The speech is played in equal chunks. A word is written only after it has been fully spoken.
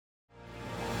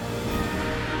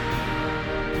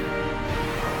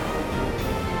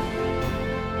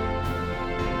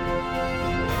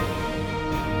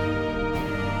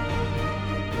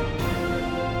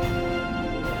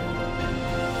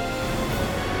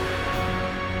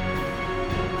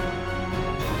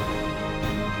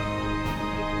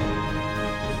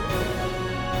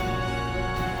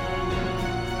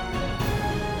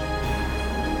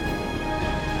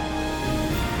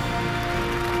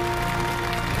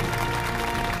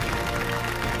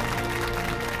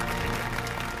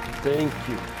Thank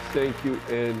you,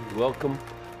 and welcome.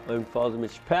 I'm Father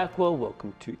Mitch Pacwa.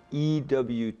 Welcome to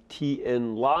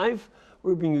EWTN Live.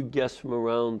 We're bringing you guests from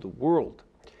around the world.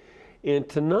 And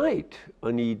tonight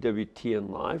on EWTN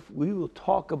Live, we will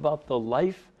talk about the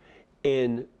life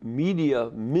and media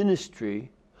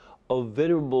ministry of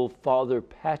Venerable Father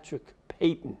Patrick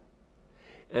Peyton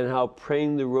and how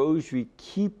praying the Rosary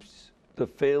keeps the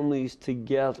families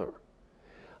together.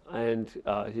 And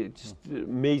it's just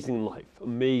amazing life.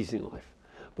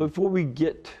 But before we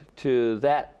get to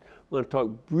that, I want to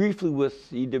talk briefly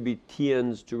with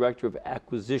EWTN's Director of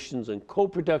Acquisitions and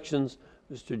Co-Productions,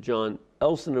 Mr. John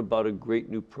Elson, about a great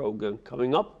new program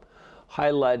coming up,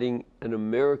 highlighting an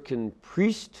American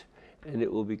priest, and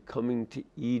it will be coming to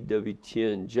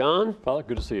EWTN. John? Father,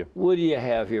 good to see you. What do you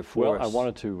have here for us? Well, I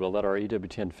wanted to let our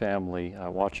EWTN family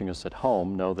watching us at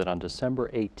home know that on December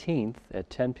 18th at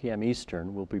 10 p.m.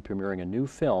 Eastern, we'll be premiering a new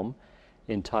film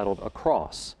entitled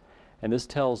Across. And this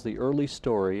tells the early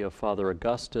story of Father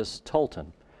Augustus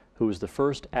Tolton, who was the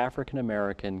first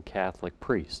African-American Catholic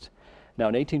priest. Now,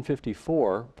 in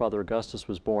 1854, Father Augustus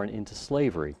was born into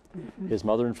slavery. His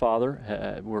mother and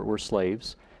father were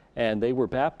slaves, and they were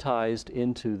baptized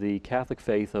into the Catholic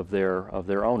faith of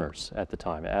their owners at the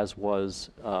time, as was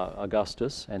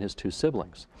Augustus and his two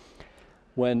siblings.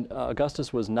 When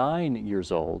Augustus was 9 years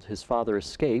old, his father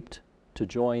escaped to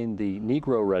join the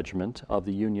Negro Regiment of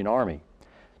the Union Army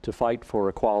to fight for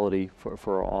equality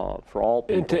for all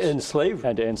people. And to end slavery.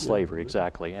 And to end slavery,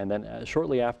 exactly. And then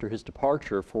shortly after his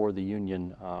departure for the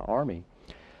Union Army,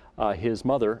 his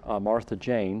mother, Martha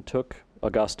Jane, took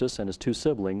Augustus and his two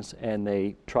siblings, and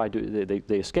they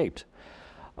escaped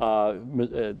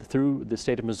through the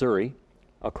state of Missouri,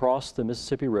 across the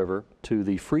Mississippi River to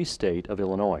the free state of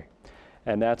Illinois.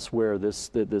 And that's where this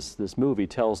movie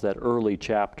tells that early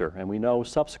chapter. And we know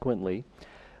subsequently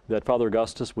that Father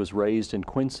Augustus was raised in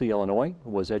Quincy, Illinois,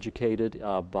 was educated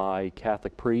by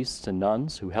Catholic priests and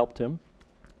nuns who helped him,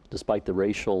 despite the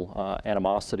racial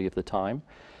animosity of the time.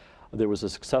 There was a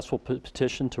successful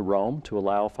petition to Rome to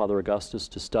allow Father Augustus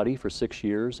to study for 6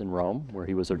 years in Rome, where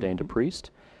he was ordained a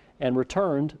priest, and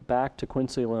returned back to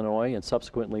Quincy, Illinois, and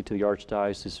subsequently to the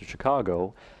Archdiocese of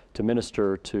Chicago to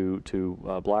minister to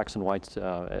blacks and whites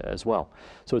as well.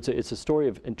 So it's a story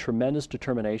of tremendous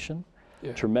determination,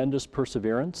 tremendous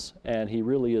perseverance, and he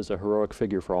really is a heroic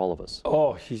figure for all of us.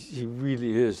 Oh, he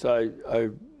really is. I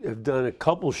have done a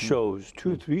couple shows,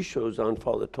 2 or 3 shows on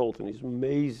Father Tolton. He's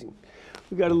amazing.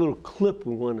 We got a little clip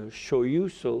we want to show you,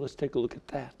 so let's take a look at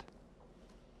that.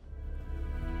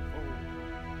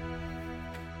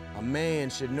 A man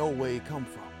should know where he come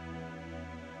from.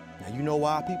 Now, you know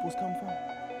where our peoples come from?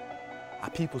 Our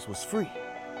peoples was free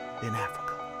in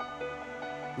Africa.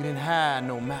 We didn't have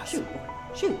no master.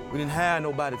 Shoot. We didn't have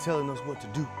nobody telling us what to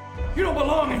do. You don't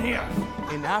belong in here.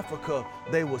 In Africa,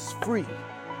 they was free.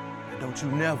 And don't you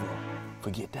never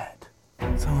forget that.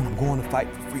 Son, I'm going to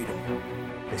fight for freedom.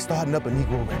 They starting up a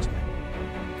Negro regiment.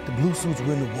 If the blue suits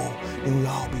win the war, then we'll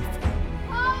all be free.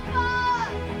 Papa!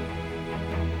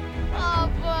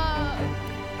 Papa!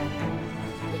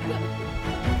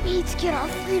 We need to get our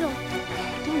freedom.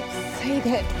 Don't say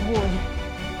that, boy.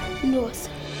 North.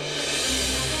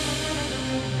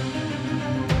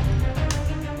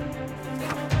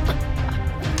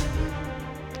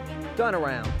 Turn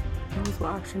around. Those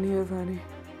auctioneers, honey.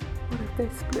 What if they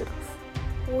split us?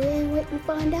 We ain't waiting to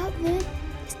find out then.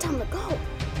 It's time to go.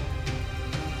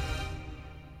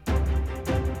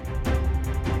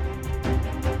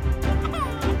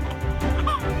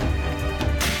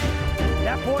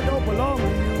 That boy don't belong to you.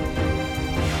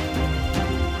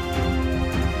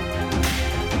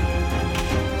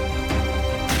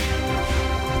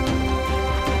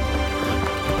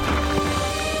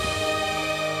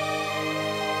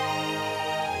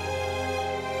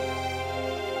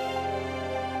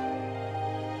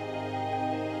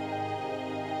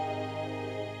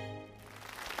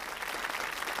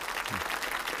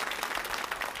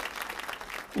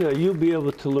 Now, you'll be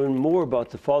able to learn more about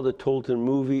the Father Tolton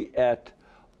movie at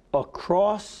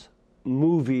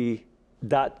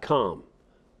acrossmovie.com.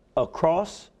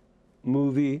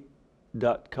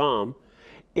 Acrossmovie.com.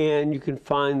 And you can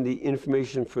find the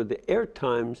information for the air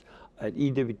times at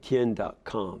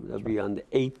EWTN.com. That'll be on the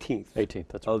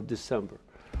 18th, of December.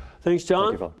 Thanks, John.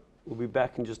 Thank you, Father. We'll be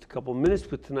back in just a couple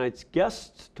minutes with tonight's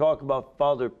guests to talk about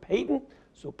Father Peyton,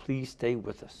 so please stay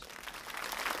with us.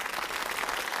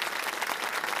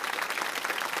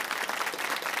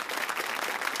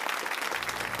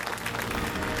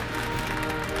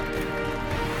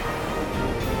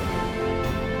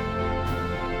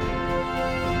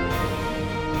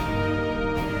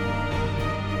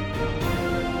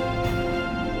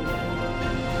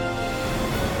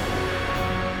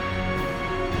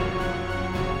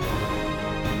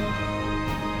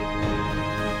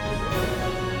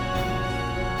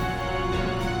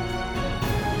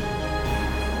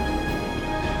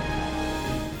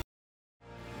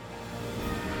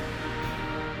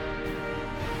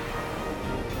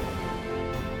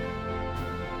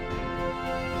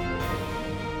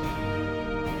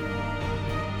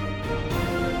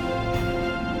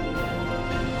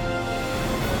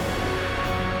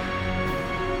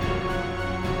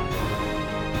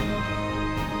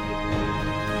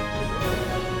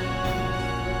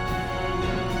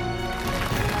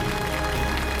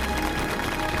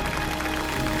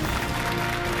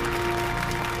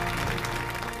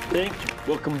 Thank you.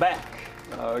 Welcome back.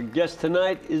 Our guest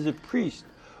tonight is a priest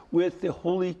with the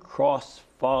Holy Cross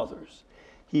Fathers.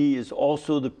 He is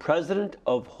also the president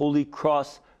of Holy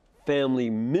Cross Family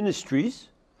Ministries,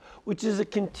 which is a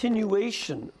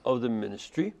continuation of the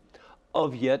ministry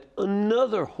of yet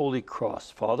another Holy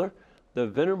Cross Father, the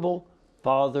Venerable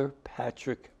Father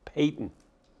Patrick Peyton.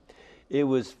 It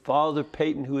was Father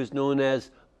Peyton who is known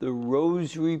as the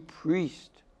Rosary priest,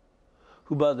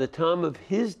 who by the time of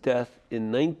his death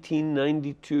in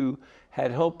 1992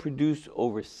 had helped produce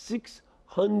over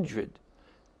 600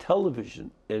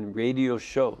 television and radio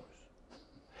shows.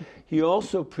 He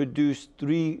also produced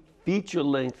 3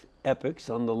 feature-length epics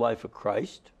on the life of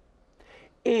Christ,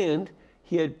 and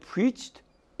he had preached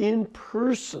in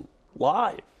person,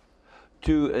 live,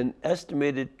 to an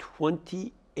estimated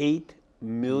 28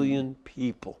 million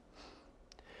people.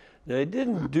 Now, he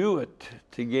didn't do it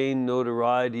to gain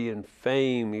notoriety and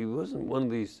fame. He wasn't one of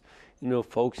these,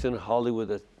 folks in Hollywood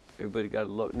that everybody got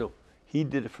to love. No, he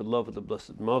did it for love of the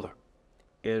Blessed Mother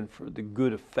and for the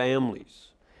good of families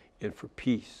and for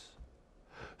peace.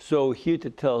 So here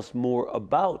to tell us more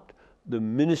about the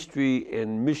ministry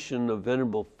and mission of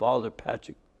Venerable Father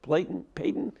Patrick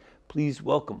Peyton, please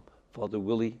welcome Father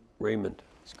Willy Raymond.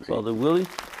 Father Willy,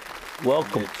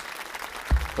 welcome.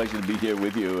 Pleasure to be here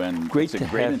with you, and it's a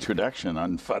great introduction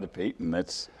on Father Peyton.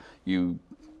 You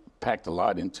packed a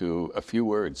lot into a few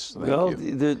words. Thank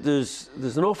you. There's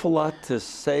an awful lot to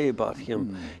say about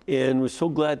him, and we're so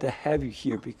glad to have you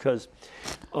here because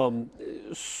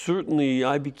certainly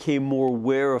I became more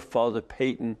aware of Father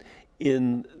Peyton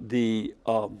in the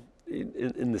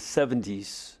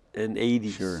 70s and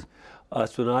 80s. Sure.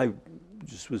 That's when I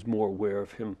just was more aware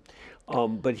of him.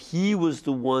 But he was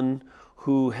the one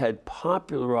who had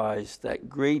popularized that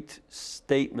great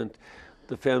statement,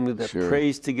 the family that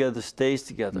prays together stays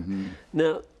together.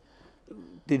 Now,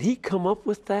 did he come up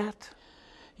with that?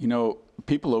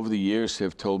 People over the years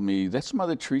have told me that's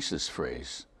Mother Teresa's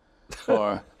phrase,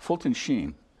 or Fulton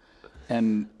Sheen.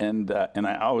 And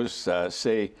I always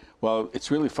say, well, it's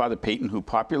really Father Peyton who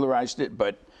popularized it,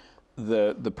 but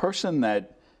the person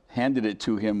that handed it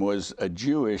to him was a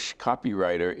Jewish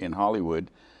copywriter in Hollywood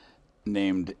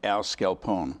named Al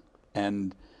Scalpone.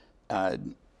 And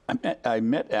I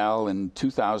met Al in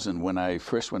 2000 when I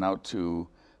first went out to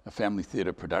Family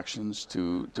Theater Productions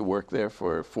to work there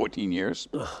for 14 years.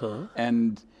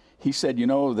 And he said,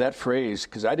 that phrase,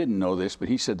 because I didn't know this, but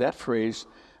he said that phrase,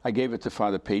 I gave it to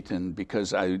Father Peyton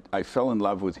because I fell in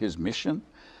love with his mission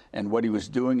and what he was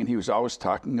doing, and he was always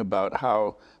talking about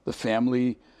how the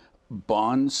family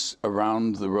bonds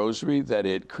around the Rosary, that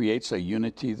it creates a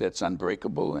unity that's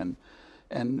unbreakable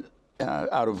and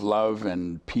out of love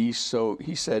and peace. So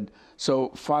he said, so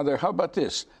Father, how about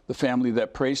this? The family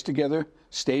that prays together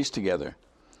stays together.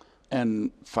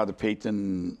 And Father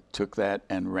Peyton took that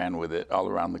and ran with it all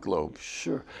around the globe.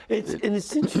 Sure. And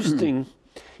it's interesting,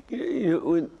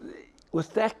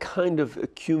 with that kind of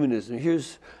ecumenism.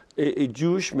 Here's a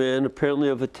Jewish man, apparently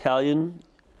of Italian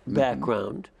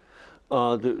background.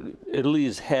 Italy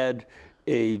has had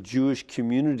a Jewish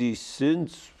community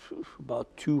since about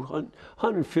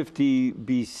 150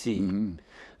 BC.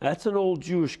 That's an old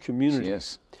Jewish community.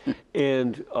 Yes.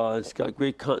 And it's got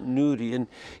great continuity.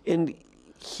 And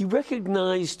he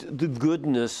recognized the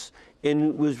goodness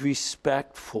and was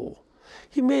respectful.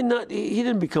 He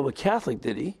didn't become a Catholic,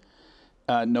 did he?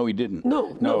 No, he didn't.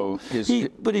 No.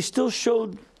 But he still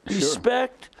showed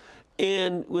respect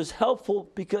and was helpful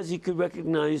because he could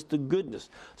recognize the goodness,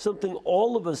 something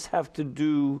all of us have to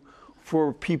do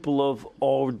for people of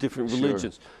all different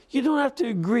religions. You don't have to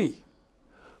agree,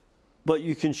 but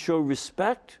you can show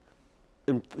respect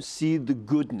and see the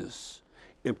goodness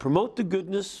and promote the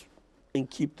goodness and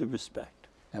keep the respect.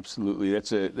 Absolutely.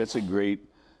 That's a great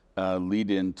lead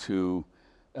into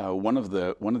one of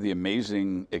the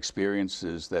amazing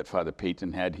experiences that Father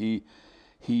Peyton had.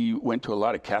 He went to a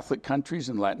lot of Catholic countries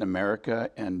in Latin America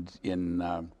and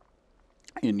in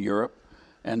Europe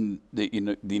and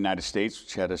the United States,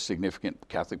 which had a significant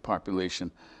Catholic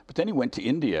population. But then he went to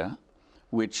India,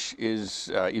 which is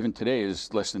even today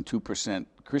is less than 2%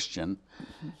 Christian,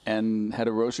 and had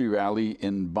a Rosary rally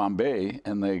in Bombay.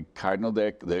 And the Cardinal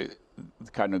there, the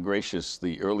Cardinal Gracious,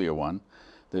 the earlier one.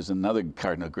 There's another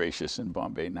Cardinal Gracious in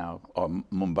Bombay now, or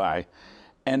Mumbai,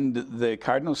 and the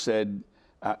Cardinal said,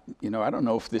 I don't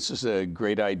know if this is a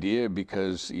great idea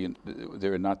because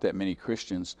there are not that many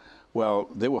Christians. Well,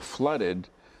 they were flooded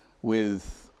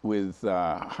with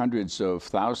hundreds of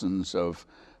thousands of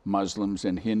Muslims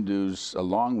and Hindus,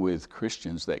 along with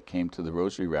Christians that came to the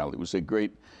Rosary rally. It was a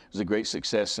great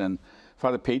success, and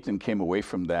Father Peyton came away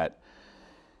from that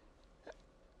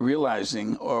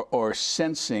realizing or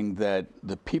sensing that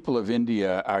the people of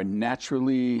India are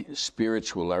naturally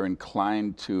spiritual, are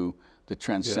inclined to the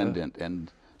transcendent,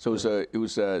 and so it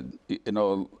was you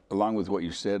know, along with what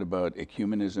you said about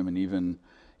ecumenism and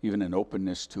even an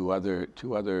openness to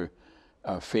other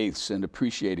faiths and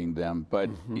appreciating them, but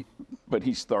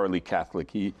he's thoroughly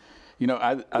Catholic. He, you know,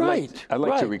 I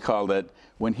like to recall that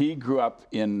when he grew up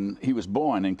he was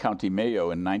born in County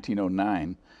Mayo in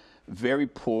 1909. Very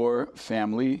poor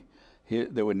family.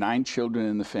 There were 9 children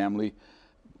in the family.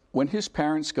 When his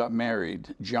parents got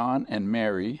married, John and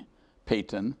Mary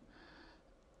Peyton,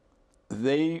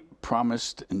 they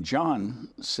promised, and John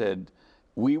said,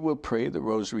 "We will pray the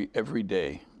Rosary every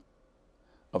day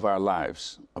of our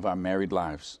lives, of our married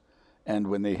lives." And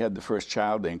when they had the first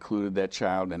child, they included that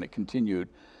child, and it continued.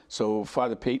 So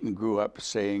Father Peyton grew up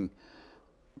saying,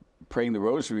 praying the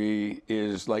Rosary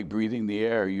is like breathing the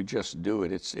air. You just do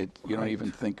it. You don't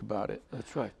even think about it.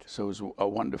 That's right. So it was a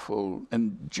wonderful.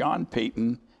 And John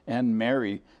Peyton and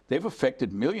Mary, they've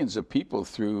affected millions of people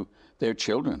through their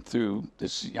children, through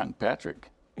this young Patrick.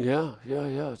 Yeah.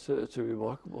 It's a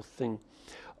remarkable thing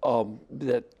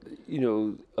that, you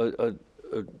know,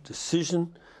 a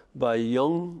decision by a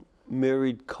young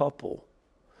married couple,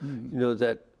 you know,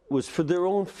 that was for their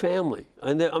own family.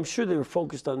 And I'm sure they were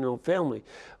focused on their own family,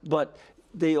 but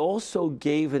they also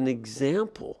gave an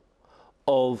example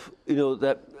of, you know,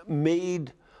 that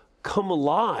made come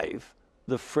alive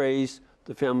the phrase,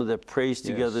 the family that prays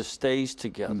together stays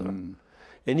together.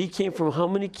 And he came from how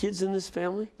many kids in this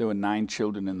family? There were 9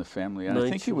 children in the family, and I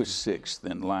think he was 6th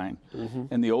in line.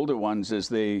 And the older ones, as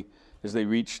they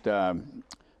reached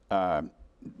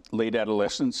late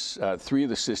adolescence, 3 of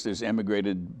the sisters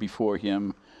emigrated before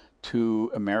him to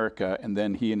America, and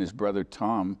then he and his brother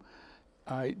Tom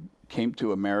came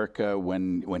to America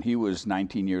when he was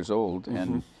 19 years old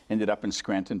and ended up in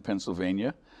Scranton,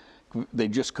 Pennsylvania. They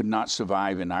just could not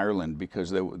survive in Ireland because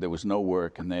there was no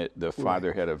work, and the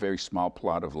father had a very small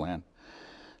plot of land.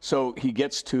 So he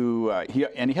gets to, he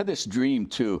had this dream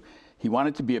too. He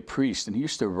wanted to be a priest, and he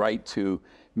used to write to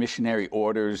missionary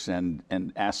orders and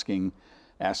asking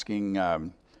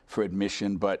for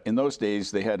admission. But in those days,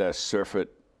 they had a surplus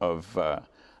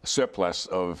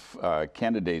of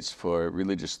candidates for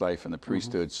religious life in the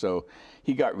priesthood. So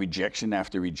he got rejection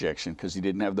after rejection because he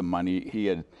didn't have the money. He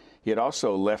had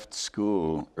also left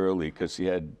school early because he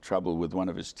had trouble with one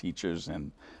of his teachers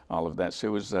and all of that. So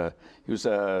he was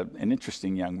an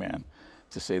interesting young man,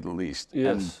 to say the least.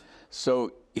 Yes. And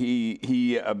so he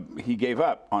gave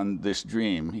up on this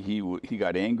dream. He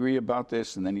got angry about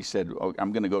this, and then he said, "Oh,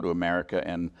 I'm going to go to America,"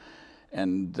 and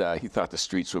he thought the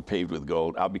streets were paved with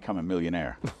gold. I'll become a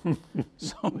millionaire.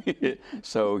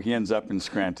 So he ends up in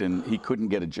Scranton. He couldn't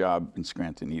get a job in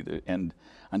Scranton either, and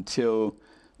until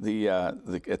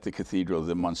at the cathedral,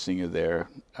 the Monsignor there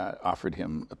offered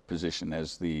him a position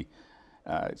as the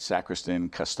sacristan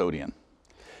custodian.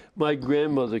 My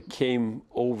grandmother came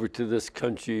over to this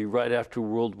country right after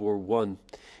World War I,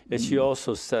 and she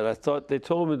also said, they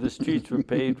told me the streets were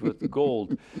paved with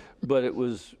gold, but it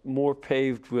was more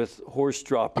paved with horse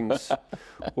droppings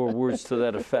or words to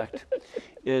that effect,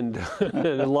 and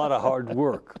a lot of hard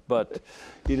work. But,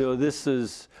 you know, this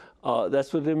is,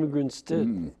 that's what immigrants did.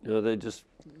 You know, they just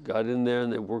got in there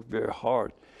and they worked very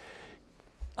hard.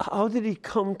 How did he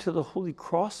come to the Holy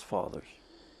Cross Fathers?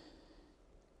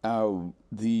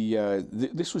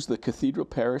 This was the Cathedral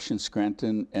Parish in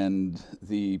Scranton, and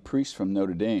the priest from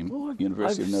Notre Dame,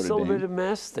 University of Notre Dame. I've celebrated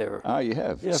Mass there. Ah, you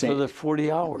have? Yeah, for the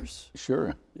 40 hours.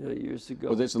 Sure. Yeah, years ago.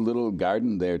 Well, there's a little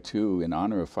garden there too in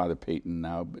honor of Father Peyton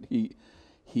now. But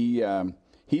he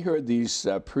heard these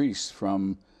priests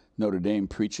from Notre Dame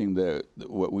preaching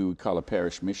what we would call a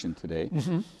parish mission today,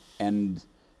 and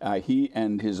he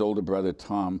and his older brother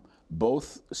Tom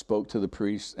both spoke to the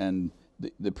priest, and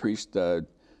the priest.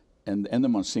 And the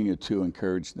Monsignor, too,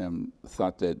 encouraged them,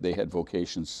 thought that they had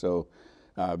vocations. So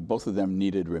both of them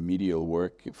needed remedial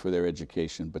work for their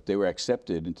education, but they were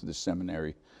accepted into the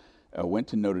seminary, went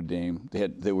to Notre Dame.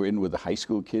 They were in with the high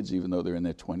school kids, even though they're in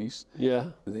their 20s. Yeah.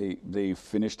 They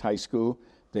finished high school.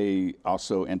 They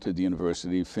also entered the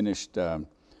university, finished the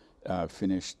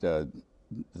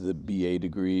BA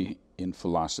degree in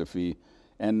philosophy.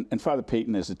 And Father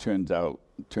Peyton, as it turned out,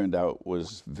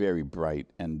 was very bright.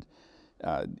 And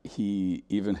he,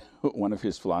 even one of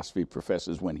his philosophy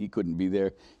professors, when he couldn't be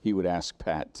there, he would ask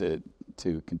Pat to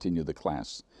continue the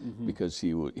class because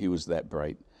he was that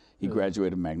bright. He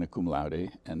graduated magna cum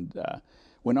laude and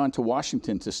went on to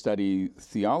Washington to study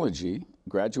theology,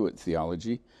 graduate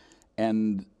theology,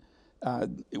 and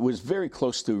it was very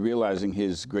close to realizing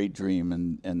his great dream.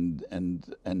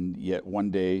 And yet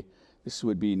one day this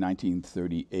would be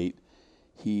 1938,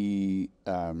 he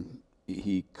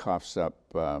coughs up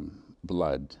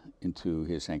blood into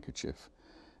his handkerchief,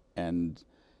 and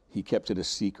he kept it a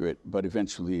secret, but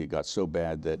eventually it got so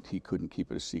bad that he couldn't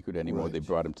keep it a secret anymore. Right. They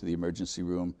brought him to the emergency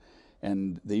room,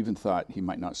 and they even thought he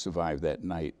might not survive that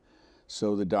night.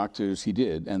 So the doctors, he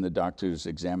did, and the doctors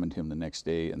examined him the next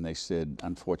day, and they said,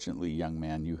 unfortunately, young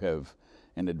man, you have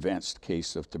an advanced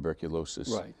case of tuberculosis.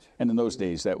 Right. And in those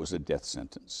days, that was a death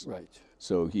sentence. Right.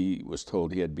 So he was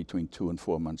told he had between 2 and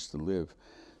 4 months to live.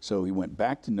 So he went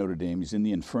back to Notre Dame. He's in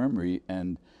the infirmary,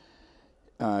 and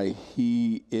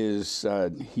he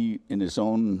in his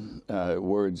own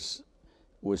words,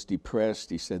 was depressed.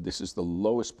 He said, "This is the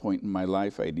lowest point in my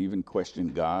life. I'd even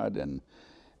questioned God and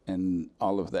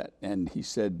all of that." And he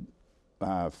said,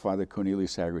 Father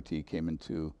Cornelius Haggerty came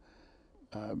into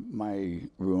my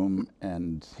room,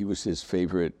 and he was his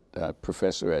favorite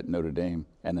professor at Notre Dame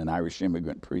and an Irish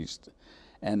immigrant priest.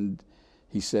 And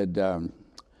he said,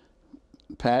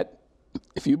 "Pat,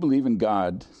 if you believe in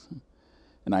God,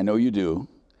 and I know you do,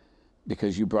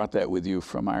 because you brought that with you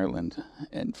from Ireland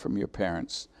and from your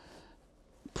parents,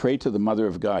 pray to the Mother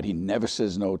of God." He never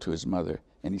says no to his mother.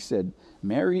 And he said,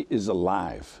 "Mary is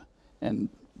alive." And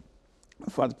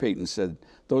Father Peyton said,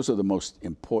 those are the most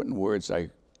important words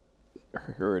I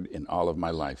heard in all of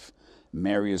my life.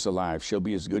 Mary is alive. She'll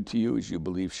be as good to you as you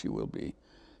believe she will be.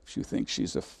 If you think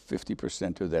she's a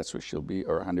 50%er, that's what she'll be,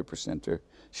 or a 100%er,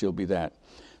 she'll be that.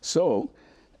 So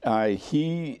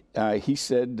he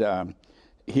said,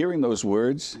 hearing those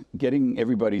words, getting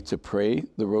everybody to pray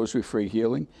the Rosary for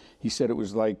healing, he said it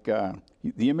was like,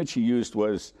 the image he used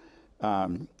was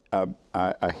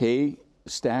a hay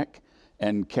stack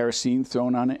and kerosene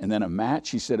thrown on it, and then a match.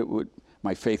 He said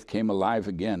my faith came alive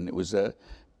again. It was a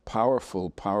powerful,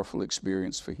 powerful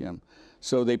experience for him.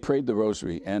 So they prayed the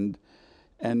Rosary, and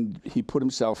he put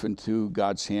himself into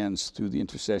God's hands through the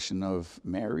intercession of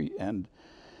Mary. And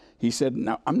he said,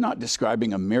 now, I'm not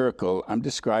describing a miracle. I'm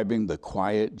describing the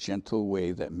quiet, gentle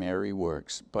way that Mary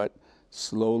works. But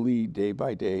slowly, day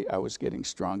by day, I was getting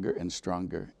stronger and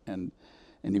stronger. And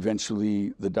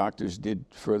eventually, the doctors did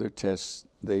further tests.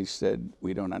 They said,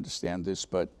 we don't understand this,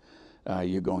 but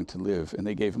you're going to live. And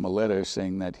they gave him a letter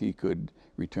saying that he could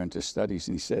return to studies.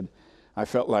 And he said, I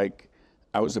felt like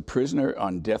I was a prisoner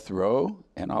on death row,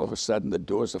 and all of a sudden the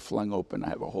doors are flung open. I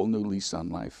have a whole new lease on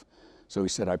life. So he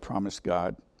said, I promised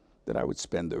God that I would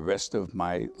spend the rest of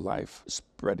my life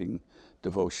spreading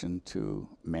devotion to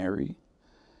Mary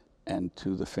and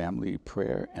to the family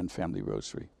prayer and family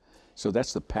rosary. So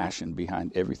that's the passion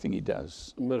behind everything he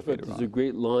does. Matter of fact, there's a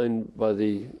great line by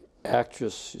the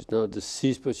actress, she's now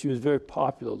deceased, but she was very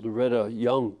popular, Loretta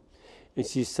Young. And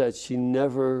she said she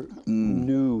never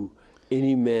knew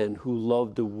any man who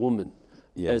loved a woman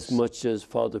as much as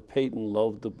Father Peyton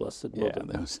loved the Blessed Mother. Yeah,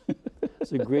 that was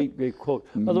It's a great, great quote.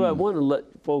 By the way, I want to let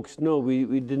folks know, we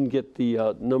didn't get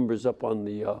the numbers up on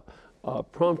the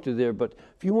prompter there, but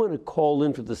if you want to call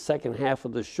in for the second half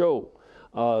of the show,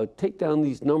 take down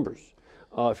these numbers.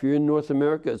 If you're in North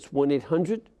America, it's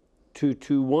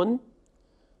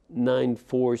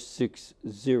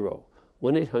 1-800-221-9460.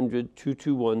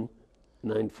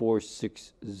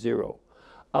 1-800-221-9460.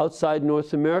 Outside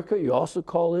North America, you also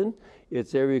call in.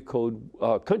 It's area code,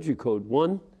 country code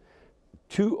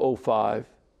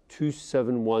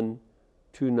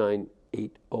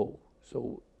 1-205-271-2980.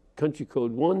 So country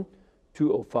code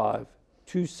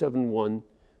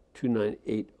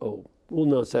 1-205-271-2980. We'll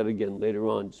announce that again later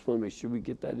on. Just want to make sure we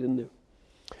get that in there.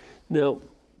 Now,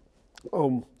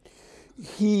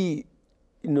 he,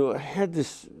 had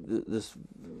this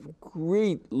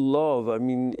great love. I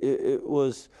mean, it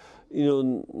was,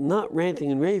 not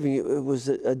ranting and raving. It was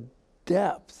a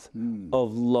depth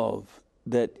of love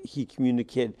that he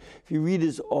communicated. If you read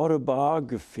his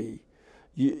autobiography,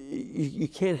 you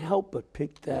can't help but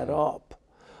pick that up.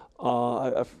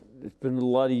 It's been a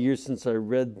lot of years since I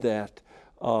read that.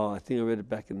 I think I read it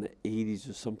back in the 80s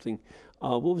or something.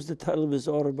 What was the title of his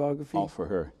autobiography? All for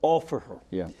Her. All for Her.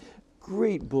 Yeah.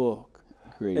 Great book.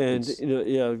 Great. And,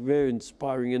 very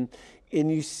inspiring.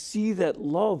 And you see that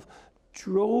love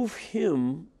drove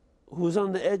him, who was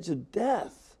on the edge of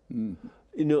death,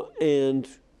 and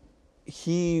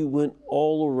he went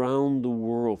all around the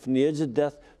world, from the edge of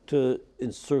death to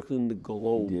encircling the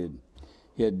globe. He did.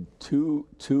 He had two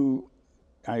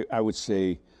I would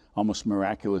say, almost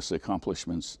miraculous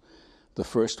accomplishments. The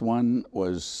first one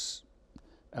was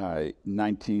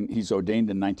he's ordained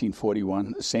in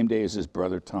 1941, the same day as his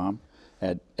brother Tom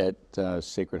at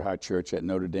Sacred Heart Church at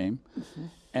Notre Dame. Mm-hmm.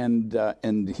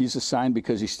 And he's assigned,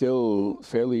 because he's still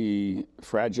fairly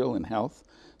fragile in health,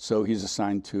 so he's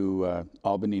assigned to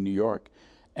Albany, New York.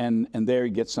 And there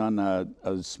he gets on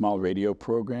a small radio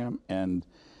program, and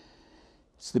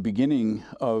it's the beginning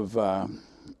of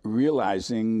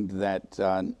realizing that,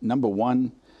 number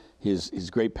one, his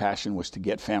great passion was to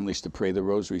get families to pray the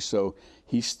Rosary. So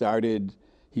he started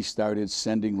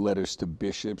sending letters to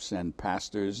bishops and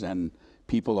pastors and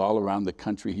people all around the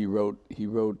country. He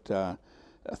wrote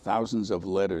thousands of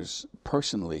letters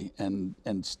personally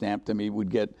and stamped them. He would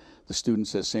get the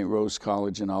students at St. Rose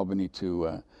College in Albany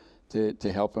to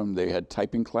help him. They had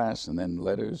typing class, and then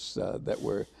letters that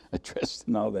were addressed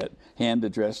and all that, hand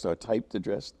addressed or typed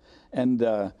addressed. And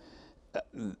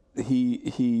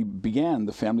he began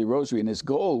the Family Rosary, and his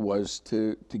goal was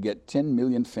to get 10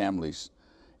 million families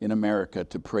in America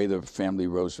to pray the Family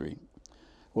Rosary.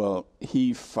 Well,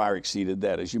 he far exceeded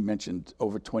that. As you mentioned,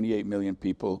 over 28 million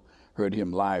people heard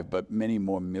him live, but many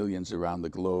more millions around the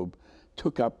globe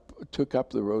took up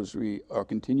the Rosary or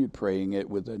continued praying it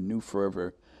with a new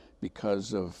fervor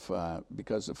because of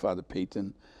Father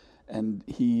Peyton. And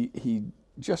he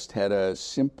just had a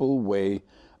simple way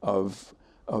of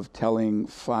telling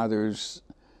fathers,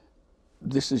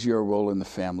 this is your role in the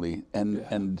family,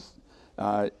 and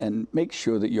make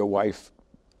sure that your wife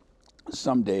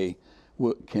someday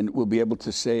will be able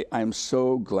to say, I'm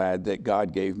so glad that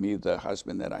God gave me the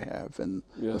husband that I have and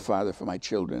the father for my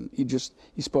children. He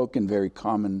spoke in very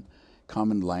common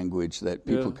language that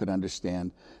people could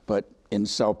understand. But in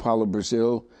Sao Paulo,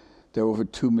 Brazil, there were over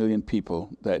 2 million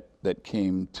people that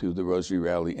came to the Rosary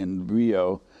Rally. In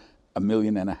Rio, 1.5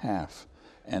 million.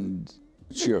 And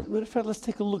sure. Matter of fact, let's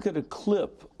take a look at a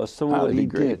clip of some of what he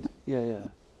did. Yeah.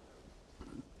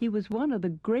 He was one of the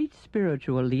great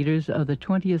spiritual leaders of the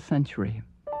 20th century,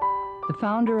 the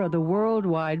founder of the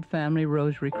worldwide Family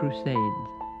Rosary Crusades.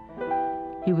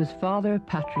 He was Father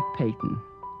Patrick Peyton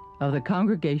of the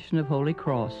Congregation of Holy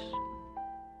Cross.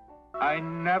 I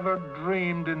never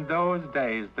dreamed in those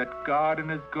days that God in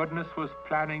His goodness was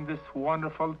planning this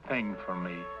wonderful thing for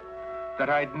me, that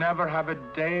I'd never have a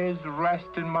day's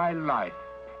rest in my life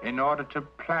in order to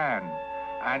plan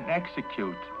and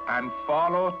execute and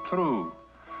follow through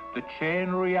the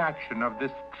chain reaction of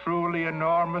this truly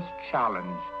enormous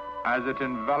challenge as it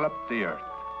enveloped the earth.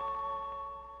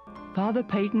 Father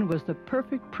Peyton was the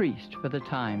perfect priest for the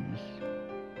times.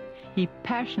 He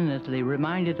passionately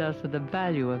reminded us of the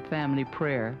value of family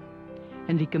prayer,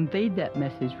 and he conveyed that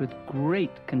message with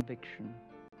great conviction.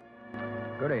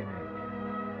 Good evening.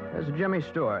 This is Jimmy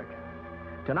Stewart.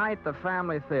 Tonight, the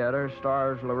Family Theater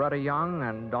stars Loretta Young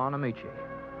and Dawn Amici.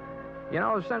 You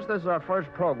know, since this is our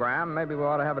first program, maybe we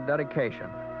ought to have a dedication.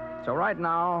 So right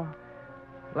now,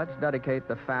 let's dedicate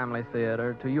the Family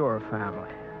Theater to your family,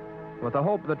 with the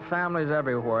hope that families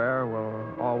everywhere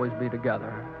will always be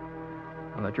together,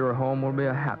 and that your home will be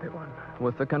a happy one,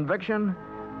 with the conviction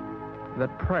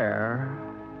that prayer,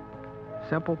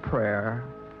 simple prayer,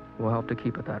 will help to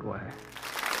keep it that way.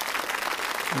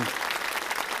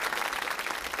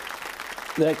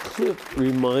 That clip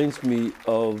reminds me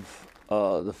of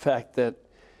the fact that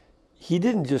he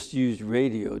didn't just use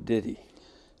radio, did he?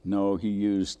 No, he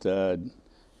used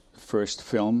first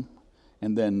film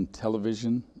and then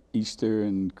television, Easter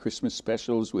and Christmas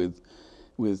specials with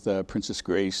Princess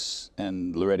Grace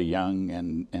and Loretta Young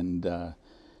and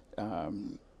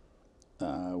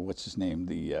what's his name?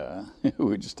 We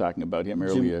were just talking about him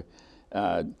earlier.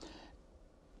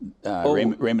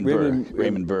 Raymond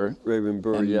Burr. Raymond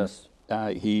Burr, yes.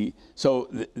 In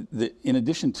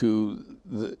addition to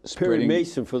the Perry spreading...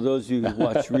 Mason, for those of you who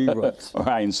watch reruns. Or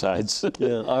Ironsides.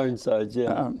 Yeah, Ironsides,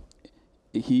 yeah.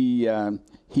 He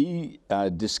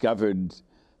discovered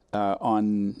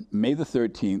on May the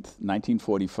 13th,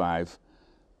 1945,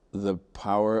 the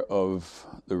power of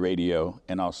the radio,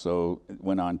 and also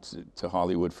went on to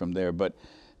Hollywood from there. But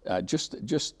just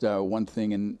one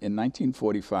thing, in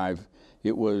 1945,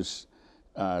 it was...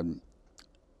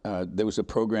 there was a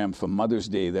program for Mother's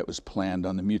Day that was planned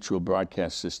on the Mutual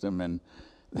Broadcast System, and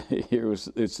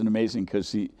it's an amazing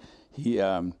because he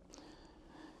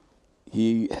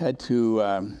had to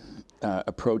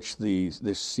approach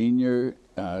the senior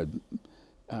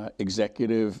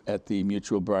executive at the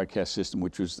Mutual Broadcast System,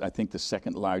 which was, I think, the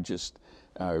second largest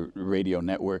radio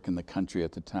network in the country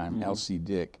at the time, L.C.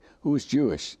 Dick, who was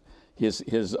Jewish. He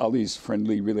has all these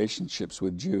friendly relationships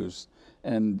with Jews,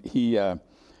 and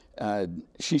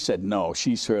she said no.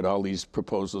 She's heard all these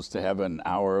proposals to have an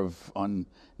hour on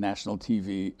national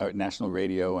TV or national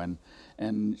radio,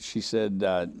 and she said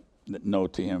no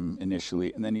to him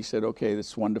initially. And then he said, "Okay,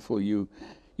 that's wonderful. You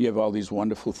have all these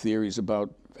wonderful theories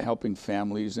about helping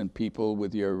families and people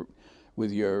with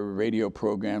with your radio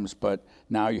programs, but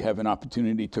now you have an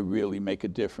opportunity to really make a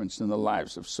difference in the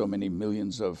lives of so many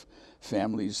millions of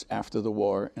families after the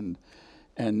war. And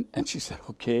she said,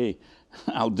 okay,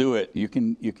 I'll do it. You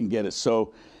can get it.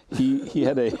 So he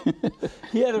had a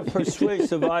he had a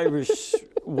persuasive Irish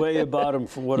way about him,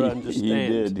 from what I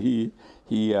understand. He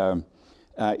did.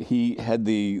 He had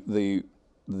the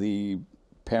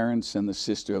parents and the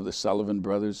sister of the Sullivan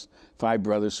brothers, 5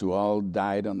 brothers who all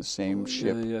died on the same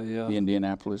ship, the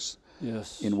Indianapolis,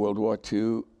 in World War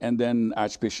II. And then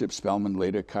Archbishop Spellman,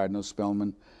 later Cardinal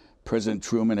Spellman. President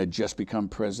Truman had just become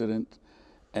president,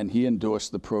 and he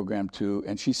endorsed the program too.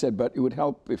 And she said, but it would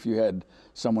help if you had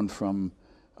someone from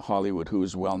Hollywood who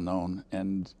was well known.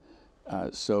 And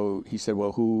so he said,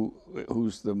 well,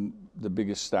 who's the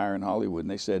biggest star in Hollywood?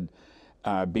 And they said,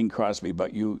 Bing Crosby,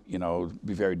 but you know, it'd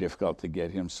be very difficult to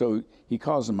get him. So he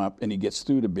calls him up, and he gets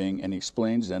through to Bing, and he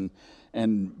explains, and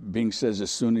Bing says, as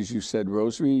soon as you said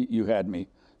Rosary, you had me,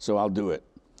 so I'll do it.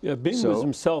 Yeah, Bing was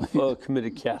himself a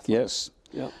committed Catholic. Yes.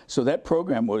 Yeah. So that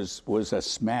program was a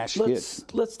smash hit.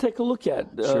 Let's take a look at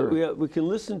it. Sure. We can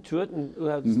listen to it, and we'll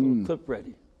have this little clip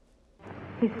ready.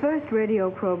 His first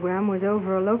radio program was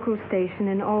over a local station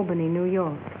in Albany, New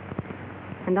York.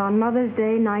 And on Mother's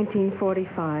Day,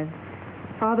 1945,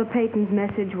 Father Peyton's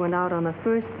message went out on the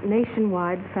first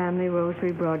nationwide family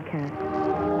rosary broadcast.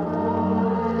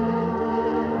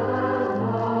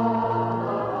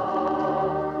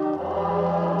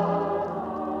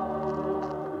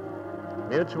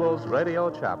 Mutual's Radio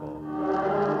Chapel.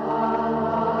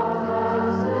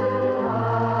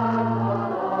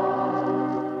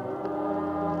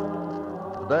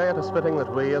 Today it is fitting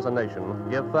that we as a nation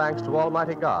give thanks to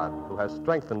Almighty God, who has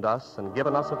strengthened us and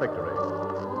given us a victory.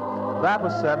 That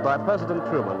was said by President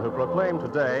Truman, who proclaimed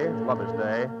today, Mother's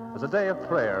Day, as a day of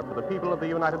prayer for the people of the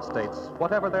United States,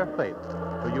 whatever their fate,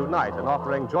 to unite in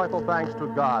offering joyful thanks to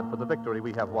God for the victory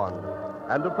we have won,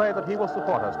 and to pray that he will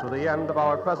support us to the end of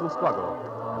our present struggle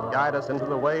and guide us into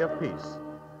the way of peace.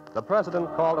 The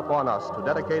President called upon us to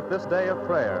dedicate this day of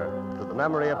prayer to the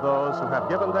memory of those who have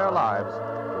given their lives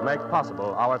to make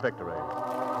possible our victory.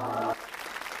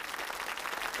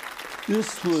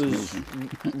 This was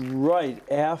right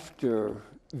after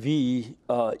VE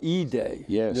Day,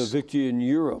 victory in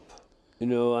Europe.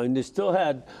 And they still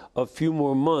had a few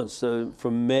more months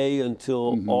from May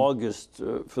until August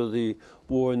for the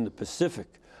war in the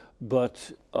Pacific.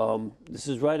 But this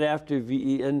is right after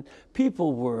VE, and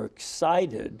people were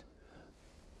excited,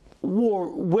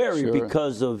 wary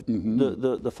because of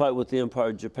the fight with the Empire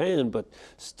of Japan, but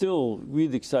still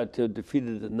really excited to have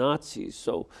defeated the Nazis.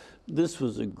 So this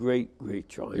was a great, great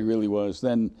triumph. It really was.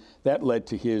 Then that led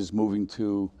to his moving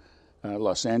to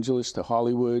Los Angeles, to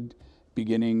Hollywood,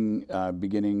 beginning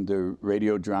the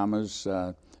radio dramas,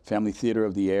 Family Theater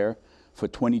of the Air, for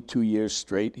 22 years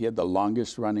straight. He had the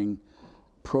longest running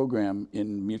program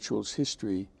in Mutual's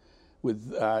history,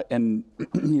 and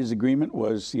his agreement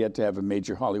was he had to have a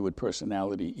major Hollywood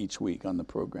personality each week on the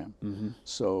program.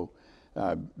 So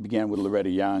began with Loretta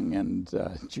Young and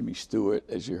Jimmy Stewart,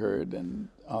 as you heard, and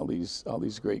all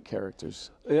these great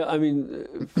characters. Yeah, I mean,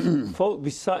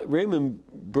 Raymond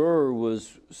Burr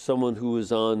was someone who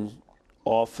was on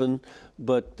often,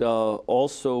 but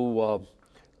also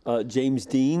James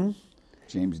Dean.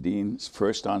 James Dean's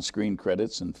first on-screen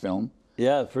credits in film.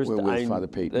 Yeah, first were with Father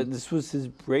Peyton. This was his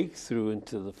breakthrough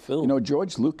into the film. You know,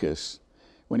 George Lucas,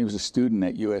 when he was a student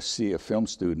at USC, a film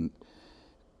student,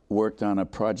 worked on a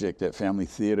project at Family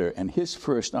Theater, and his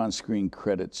first on-screen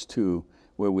credits too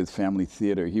were with Family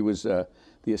Theater. He was the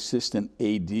assistant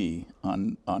AD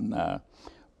on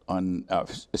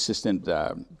assistant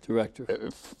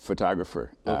director,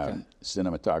 photographer,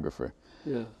 cinematographer.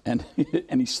 Yeah, and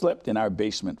he slept in our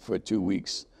basement for 2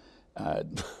 weeks.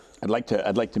 I'd like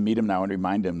to meet him now and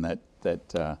remind him that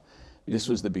this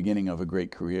was the beginning of a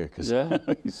great career.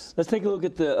 Let's take a look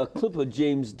at a clip of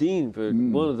James Dean, for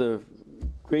one of the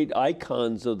great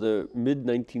icons of the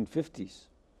mid-1950s.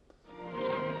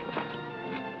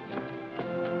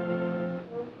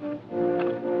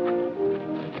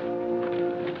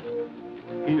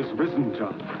 He is risen,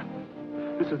 John.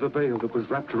 This is the veil that was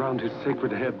wrapped around his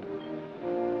sacred head.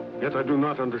 Yet I do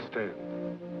not understand.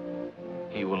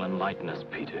 He will enlighten us,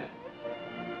 Peter.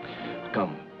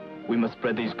 Come, we must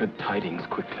spread these good tidings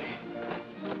quickly.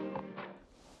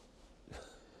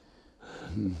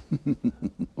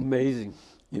 Amazing.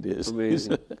 It is.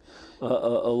 Amazing.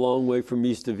 A long way from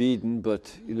East of Eden,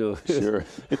 but, Sure.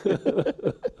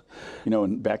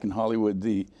 And back in Hollywood,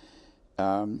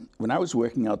 when I was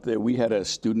working out there, we had a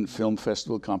student film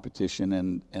festival competition,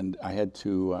 and I had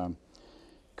to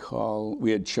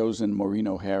we had chosen Maureen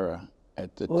O'Hara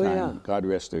at the Oh, time. yeah. God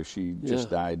rest her. She just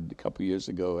Yeah. died a couple years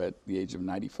ago at the age of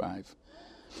 95.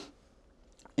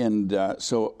 And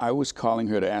so I was calling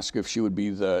her to ask her if she would be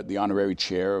the honorary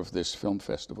chair of this film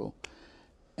festival.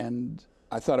 And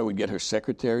I thought I would get her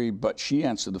secretary, but she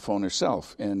answered the phone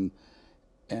herself. And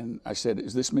I said,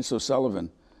 "Is this Miss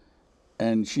O'Sullivan?"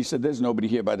 And she said, "There's nobody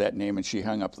here by that name," and she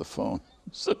hung up the phone.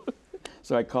 So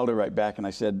I called her right back, and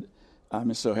I said,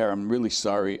 "Miss O'Hara, I'm really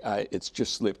sorry. It's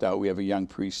just slipped out. We have a young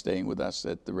priest staying with us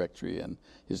at the rectory, and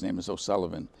his name is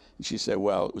O'Sullivan." And she said,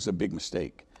 "Well, it was a big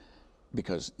mistake,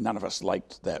 because none of us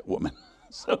liked that woman."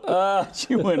 So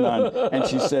she went on, and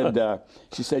she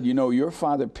said, "You know, your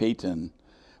father Peyton,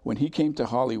 when he came to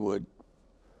Hollywood,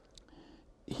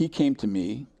 he came to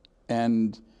me,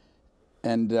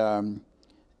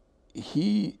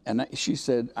 she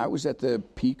said, I was at the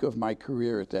peak of my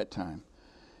career at that time,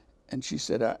 and she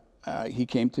said, he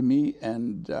came to me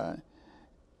and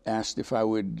asked if I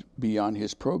would be on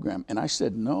his program, and I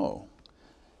said no."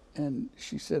 And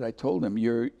she said, "I told him,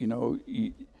 you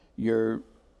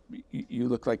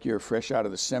look like you're fresh out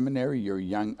of the seminary. You're a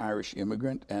young Irish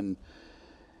immigrant, and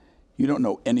you don't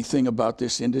know anything about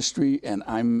this industry, and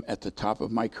I'm at the top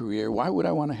of my career. Why would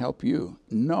I want to help you?"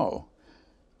 "No."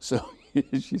 So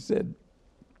she said,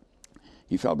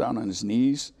 he fell down on his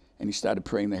knees, and he started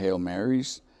praying the Hail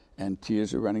Marys, and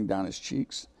tears were running down his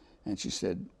cheeks. And she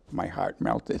said, my heart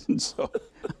melted. And so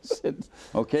I said,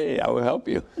 "Okay, I will help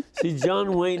you." See,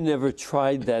 John Wayne never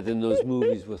tried that in those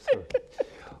movies with her.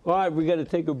 All right, we got to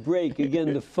take a break.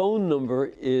 Again, the phone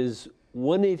number is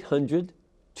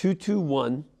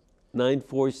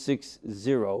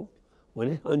 1-800-221-9460,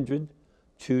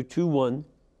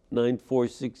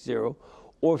 1-800-221-9460.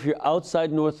 Or if you're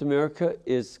outside North America,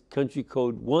 is country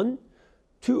code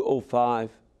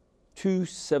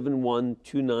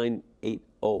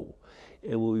 1-205-271-2980.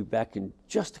 And we'll be back in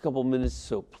just a couple minutes,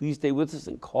 so please stay with us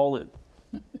and call in.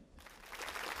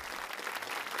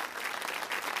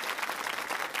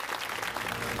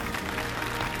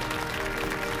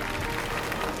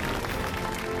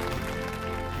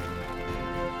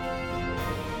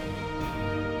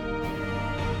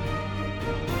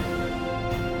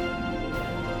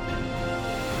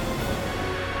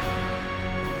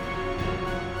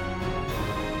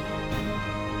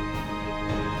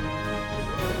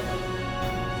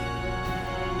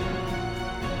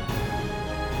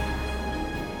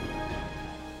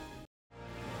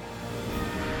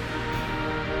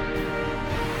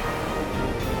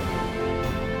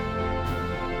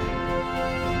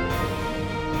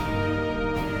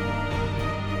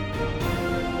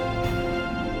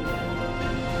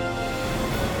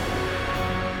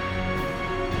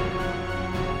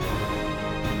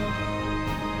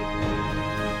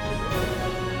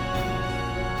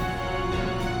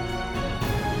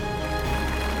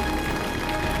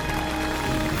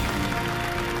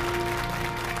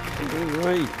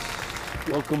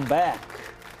 Welcome back.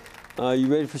 You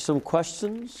ready for some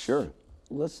questions? Sure.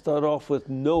 Let's start off with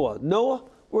Noah. Noah,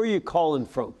 where are you calling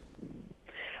from?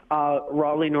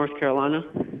 Raleigh, North Carolina.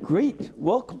 Great.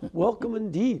 Welcome. Welcome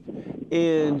indeed.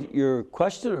 And your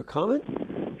question or comment?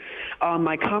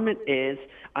 My comment is,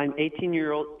 I'm 18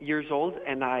 years old,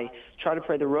 and I try to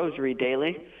pray the Rosary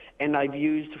daily, and I've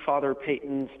used Father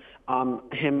Peyton's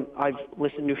hymn. I've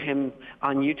listened to him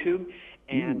on YouTube,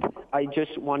 and I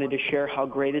just wanted to share how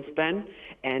great it's been.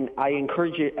 And I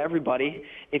encourage everybody,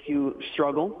 if you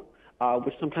struggle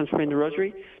with sometimes praying the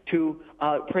Rosary, to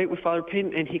pray with Father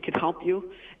Peyton, and he can help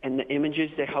you, and the images,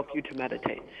 they help you to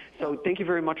meditate. So thank you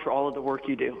very much for all of the work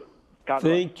you do. God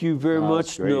bless. Thank you very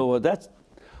much, Noah.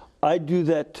 I do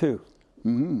that too.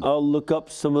 I'll look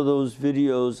up some of those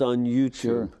videos on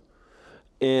YouTube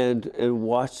and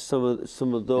watch some of those.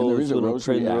 And there is a when Rosary I'm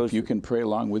praying the app. Rosary. You can pray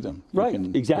along with them. Right,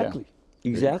 exactly. Yeah.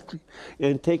 Exactly.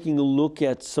 And taking a look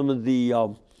at some of the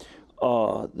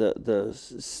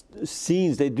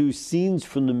scenes, they do scenes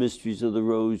from the mysteries of the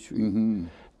Rosary.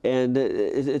 And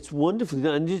it's wonderful.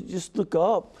 And just look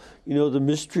up, the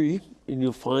mystery, and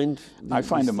you'll find. I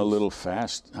find him a little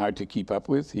fast, hard to keep up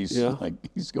with. He's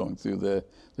he's going through the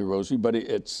Rosary, but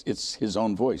it's his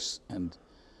own voice. And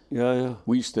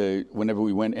we used to, whenever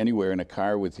we went anywhere in a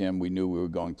car with him, we knew we were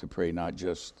going to pray not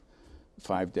just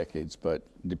 5 decades, but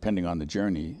depending on the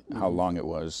journey, how long it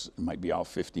was, it might be all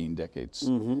 15 decades.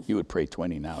 He would pray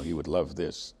 20 now. He would love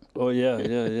this. Oh, yeah,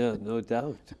 no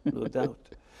doubt, no doubt.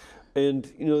 And,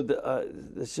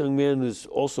 this young man was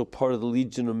also part of the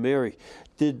Legion of Mary.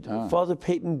 Did Father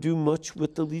Peyton do much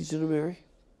with the Legion of Mary?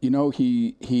 You know,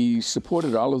 he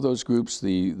supported all of those groups,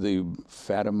 the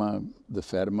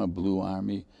Fatima Blue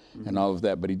Army, and all of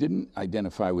that, but he didn't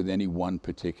identify with any one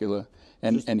particular.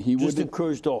 And he just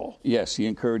encouraged all. Yes, he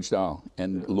encouraged all,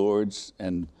 and Lourdes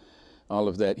and all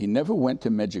of that. He never went to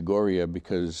Medjugorje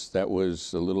because that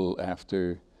was a little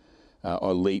after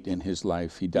or late in his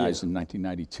life. He dies in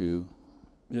 1992.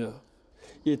 Yeah,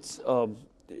 it's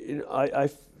I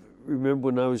remember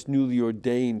when I was newly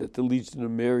ordained at the Legion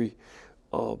of Mary.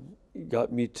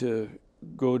 Got me to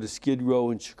go to Skid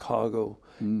Row in Chicago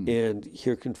and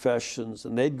hear confessions,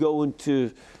 and they'd go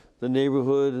into the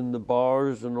neighborhood and the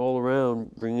bars and all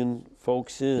around, bringing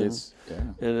folks in.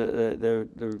 And they're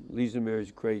Legion of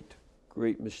Mary's great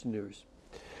missionaries.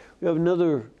 We have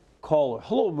another caller.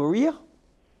 Hello, Maria.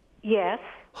 Yes.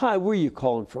 Hi, where are you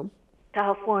calling from?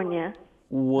 California.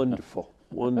 Wonderful,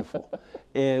 wonderful.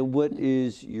 And what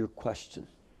is your question?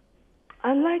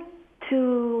 I'd like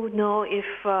to know if,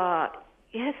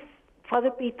 yes, Father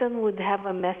Peyton would have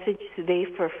a message today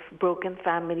for broken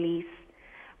families,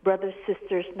 brothers,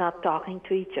 sisters not talking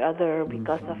to each other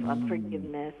because of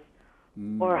unforgiveness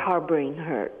or harboring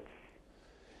hurts.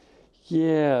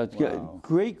 Yeah,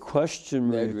 great question,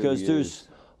 Mary, because there's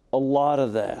a lot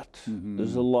of that.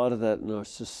 There's a lot of that in our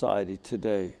society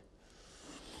today.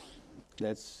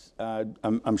 That's.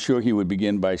 I'm sure he would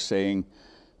begin by saying,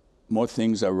 "More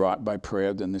things are wrought by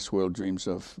prayer than this world dreams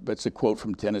of." That's a quote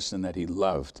from Tennyson that he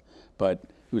loved, but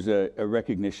it was a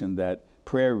recognition that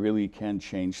prayer really can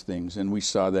change things, and we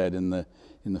saw that in the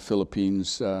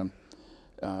Philippines.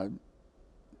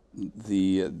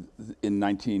 In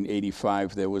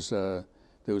 1985, there was a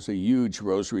huge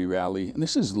Rosary rally, and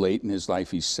this is late in his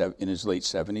life. He's in his late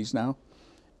 70s now,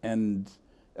 and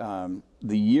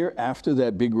the year after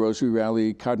that big Rosary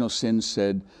rally, Cardinal Sin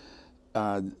said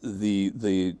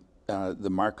the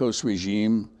Marcos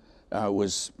regime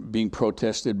was being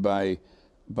protested by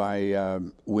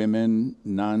women,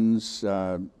 nuns,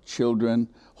 children,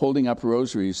 holding up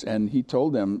rosaries, and he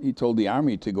told the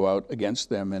army to go out against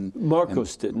them. And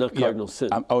Marcos did, not Cardinal Sin.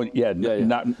 Not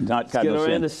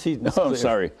Cardinal Sin. No, I'm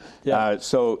sorry.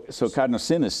 So Cardinal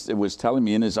Sin was telling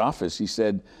me in his office. He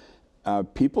said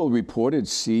people reported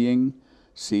seeing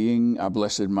our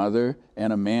Blessed Mother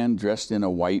and a man dressed in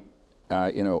a white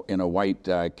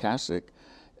cassock,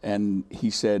 and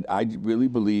he said, I really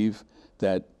believe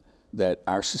that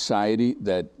our society,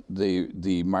 that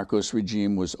the Marcos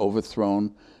regime was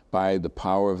overthrown by the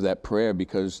power of that prayer,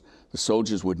 because the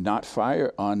soldiers would not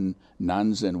fire on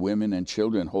nuns and women and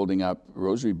children holding up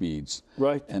rosary beads.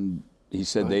 Right. And he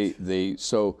said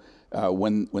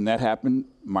when that happened,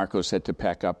 Marcos had to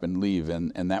pack up and leave,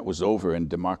 and that was over, and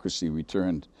democracy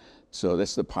returned. So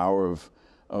that's the power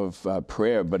of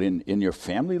prayer. But in your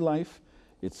family life,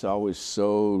 it's always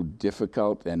so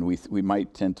difficult, and we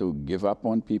might tend to give up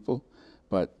on people,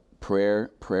 but prayer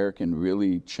can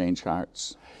really change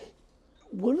hearts.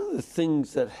 One of the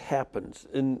things that happens,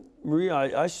 and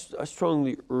Maria, I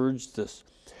strongly urge this,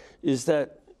 is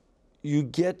that you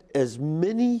get as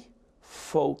many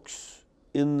folks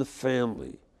in the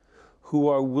family who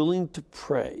are willing to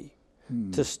pray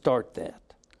to start that.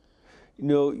 You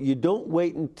know, you don't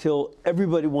wait until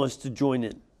everybody wants to join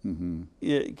in,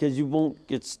 because you won't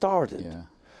get started.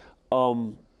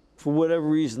 For whatever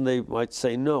reason, they might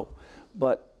say no.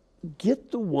 But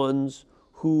get the ones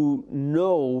who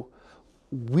know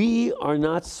we are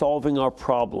not solving our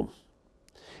problem.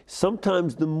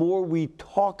 Sometimes the more we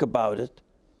talk about it,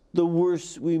 the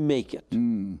worse we make it.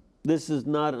 This is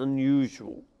not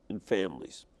unusual in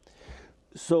families.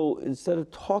 So instead of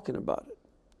talking about it,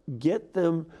 get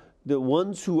them, the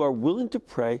ones who are willing to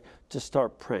pray, to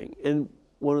start praying. And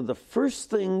one of the first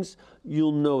things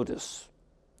you'll notice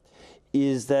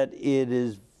is that it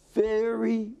is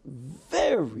very,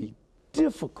 very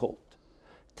difficult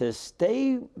to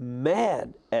stay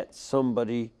mad at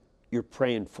somebody you're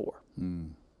praying for.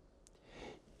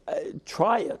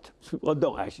 Try it. Well,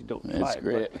 don't try That's it.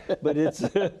 Great. But it's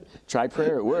try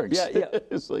prayer. It works. Yeah.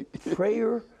 It's like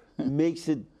prayer makes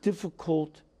it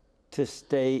difficult to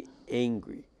stay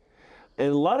angry. And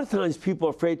a lot of times people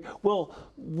are afraid, well,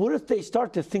 what if they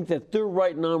start to think that they're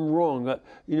right and I'm wrong?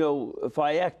 If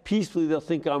I act peacefully, they'll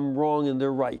think I'm wrong and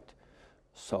they're right.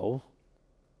 So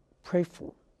pray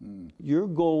for them. Your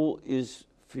goal is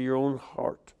for your own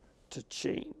heart to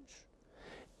change,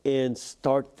 and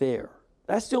start there.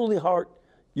 That's the only heart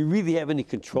you really have any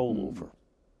control over.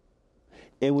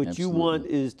 And what you want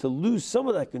is to lose some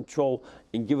of that control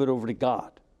and give it over to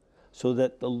God, so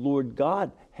that the Lord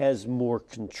God has more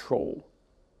control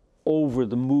over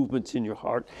the movements in your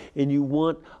heart. And you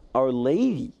want Our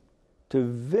Lady to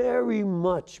very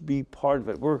much be part of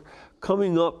it. We're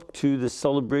coming up to the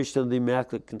celebration of the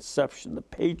Immaculate Conception, the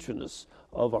patroness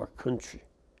of our country.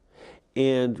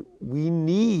 And we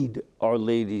need Our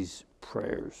Lady's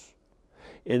prayers.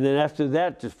 And then after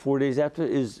that, just 4 days after,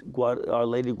 is Our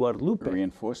Lady Guadalupe.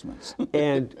 Reinforcements.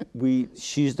 And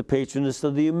she's the patroness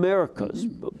of the Americas,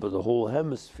 but the whole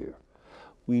hemisphere.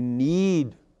 We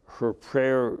need her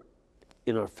prayer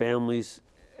in our families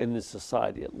and in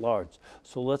society at large.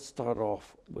 So let's start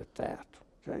off with that,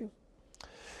 okay?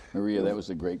 Maria, that was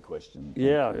a great question.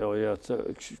 Yeah, oh yeah, it's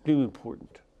extremely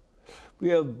important. We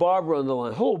have Barbara on the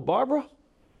line. Hello, Barbara.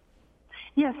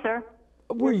 Yes, sir.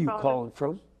 Where are you calling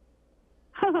from?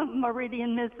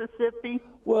 Meridian, Mississippi.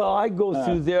 Well, I go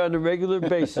through there on a regular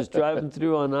basis, driving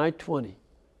through on I-20.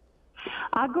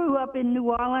 I grew up in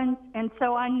New Orleans, and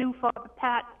so I knew Father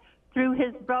Pat through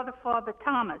his brother, Father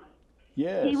Thomas.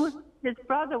 Yes. His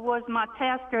brother was my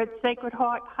pastor at Sacred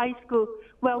Heart High School,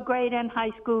 well, grade and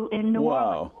high school in New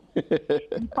Orleans.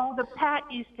 And Father Pat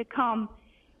used to come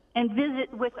and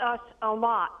visit with us a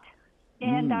lot.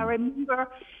 And I remember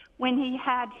when he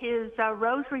had his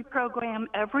Rosary program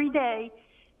every day,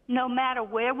 no matter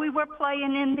where we were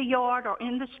playing in the yard or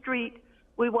in the street,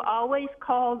 we were always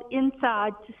called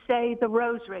inside to say the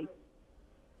Rosary.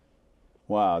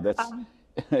 Wow, that's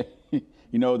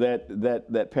you know,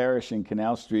 that parish in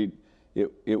Canal Street.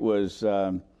 It was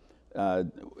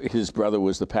his brother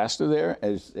was the pastor there,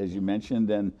 as you mentioned,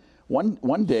 and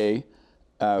one day,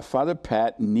 Father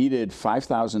Pat needed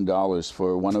 $5,000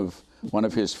 for one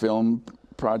of his film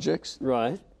projects.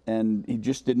 Right. And he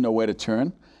just didn't know where to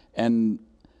turn, and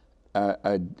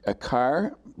a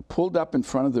car pulled up in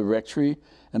front of the rectory,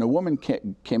 and a woman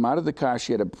came out of the car.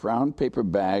 She had a brown paper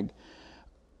bag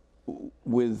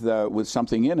with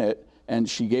something in it, and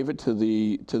she gave it to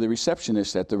the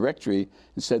receptionist at the rectory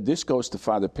and said, "This goes to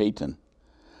Father Peyton."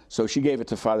 So she gave it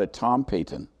to Father Tom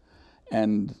Peyton,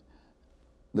 and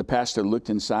the pastor looked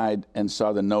inside and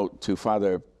saw the note to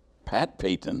Father Pat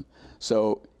Peyton.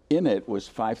 So in it was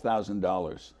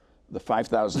 $5,000, the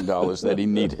 $5,000 that he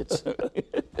needed.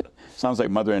 Sounds like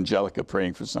Mother Angelica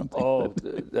praying for something. Oh,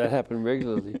 that happened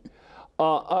regularly.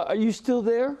 Are you still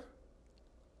there?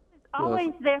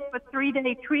 Always there for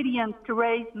 3-day tridiums to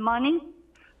raise money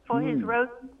for his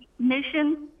Rosary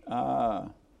mission.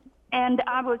 And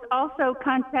I was also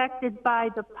contacted by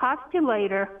the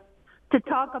postulator to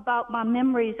talk about my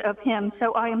memories of him.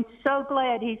 So I am so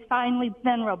glad he's finally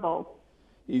venerable.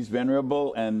 He's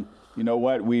venerable, and you know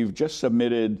what? We've just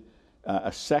submitted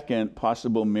a second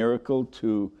possible miracle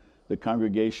to the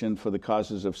Congregation for the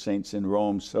Causes of Saints in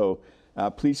Rome. So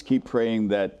please keep praying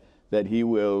that he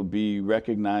will be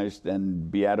recognized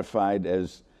and beatified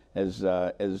as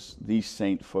the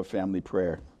saint for family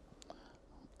prayer.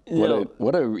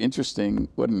 What an interesting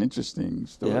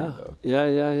story.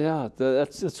 Yeah.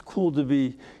 That's cool to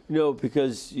be,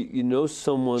 because you know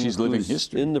someone She's living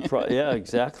history. in the yeah,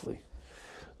 exactly.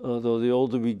 Though the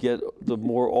older we get, the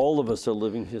more all of us are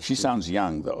living history. She sounds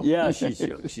young, though. Yeah, she's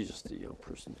young. She's just a young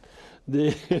person.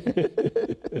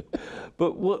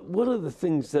 But one of the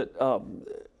things that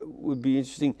would be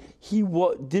interesting, he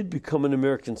did become an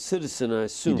American citizen, I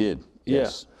assume. He did,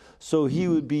 yes. Yeah. So he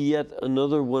would be yet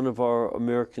another one of our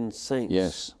American saints.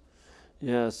 Yes.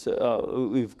 Yes.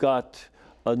 We've got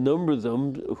a number of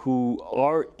them who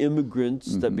are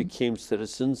immigrants that became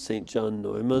citizens, St. John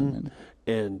Neumann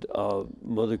and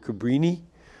Mother Cabrini.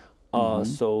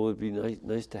 So it would be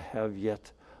nice to have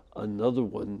yet another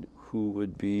one who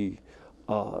would be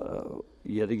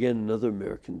yet again another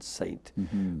American saint.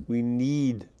 We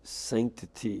need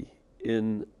sanctity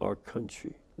in our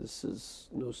country. This is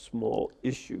no small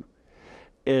issue.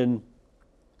 And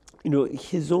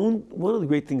one of the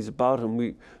great things about him,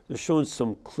 they're showing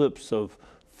some clips of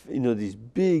these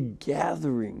big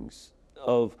gatherings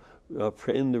of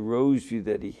praying the Rosary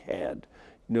that he had,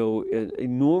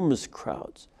 enormous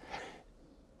crowds.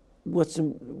 What's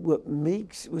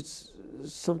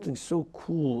something so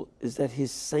cool is that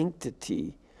his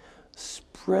sanctity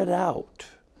spread out.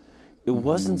 It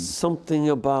wasn't something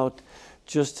about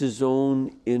just his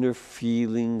own inner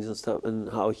feelings and stuff and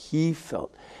how he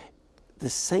felt. The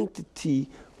sanctity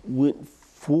went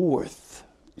forth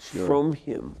from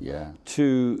him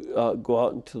to go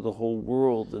out into the whole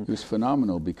world. And it was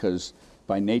phenomenal because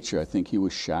by nature I think he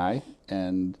was shy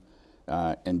and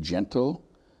gentle.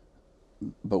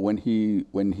 But when he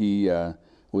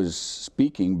was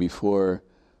speaking before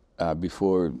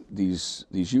these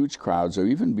huge crowds, or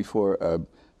even before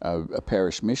a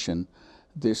parish mission,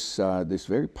 this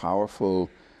very powerful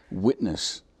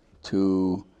witness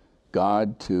to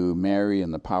God, to Mary,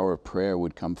 and the power of prayer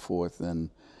would come forth, and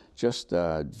just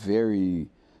very,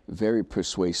 very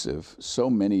persuasive. So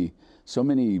many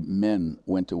men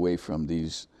went away from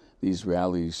these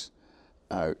rallies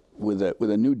with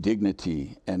a new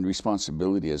dignity and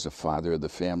responsibility as a father of the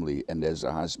family and as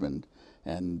a husband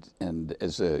and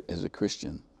as a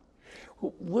Christian.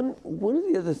 One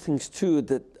of the other things too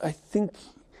that I think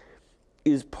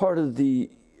is part of the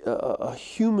a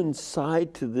human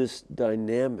side to this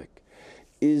dynamic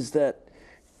is that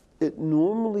it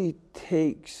normally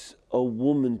takes a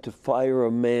woman to fire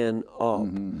a man up.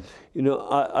 You know,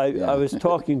 I was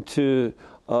talking to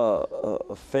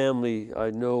a family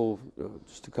I know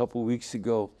just a couple of weeks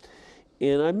ago,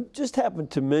 and I just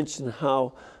happened to mention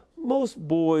how most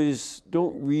boys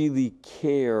don't really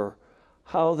care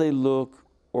how they look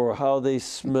or how they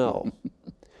smell.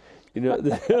 You know,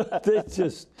 they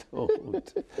just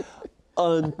don't.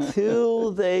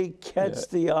 Until they catch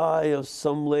the eye of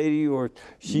some lady or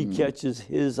she catches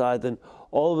his eye, then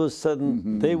all of a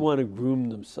sudden they want to groom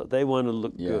themselves. They want to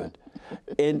look good.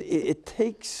 And it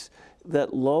takes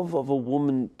that love of a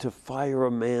woman to fire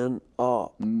a man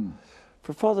up.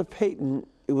 For Father Peyton,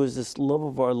 it was this love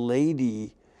of Our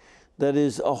Lady that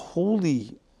is a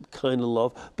holy kind of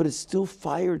love, but it still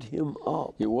fired him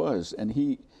up. It was, and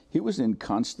he was in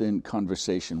constant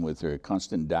conversation with her,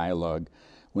 constant dialogue.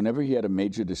 Whenever he had a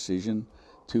major decision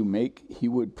to make, he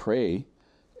would pray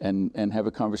and have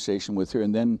a conversation with her.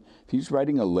 And then if he's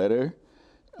writing a letter,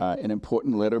 an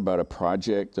important letter about a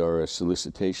project or a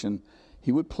solicitation,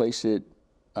 he would place it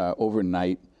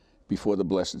overnight before the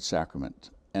Blessed Sacrament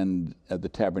and at the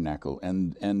tabernacle.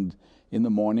 And in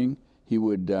the morning, he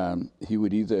would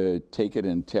either take it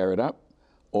and tear it up,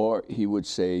 or he would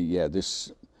say, yeah,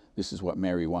 this is what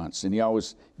Mary wants. And he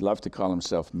always loved to call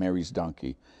himself Mary's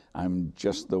donkey. I'm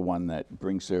just the one that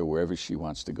brings her wherever she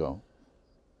wants to go.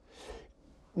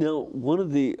 Now, one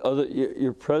of the other,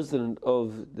 you're president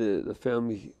of the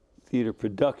Family Theater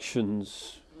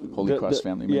Productions. Holy Cross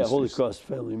Family Ministries. Yeah, Holy Cross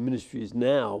Family Ministries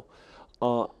now.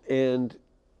 And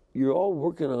you're all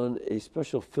working on a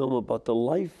special film about the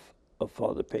life of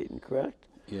Father Peyton, correct?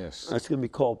 Yes. That's going to be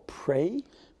called Pray?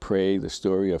 Pray, the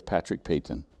story of Patrick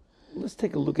Peyton. Let's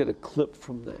take a look at a clip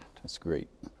from that. That's great.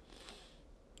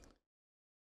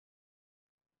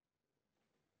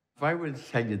 If I were to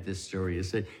tell you this story, you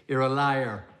say, you're a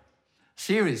liar.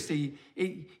 Seriously,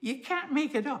 you can't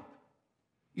make it up.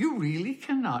 You really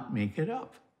cannot make it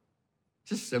up.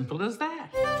 It's as simple as that.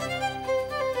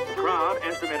 A crowd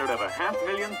estimated of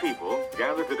 500,000 people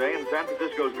gathered today in San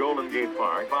Francisco's Golden Gate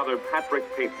Park. Father Patrick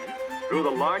Peyton drew the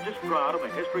largest crowd in the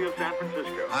history of San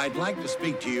Francisco. I'd like to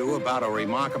speak to you about a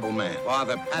remarkable man,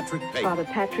 Father Patrick Peyton. Father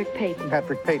Patrick Peyton.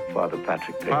 Patrick Peyton. Father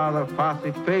Patrick Peyton. Father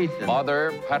Peyton.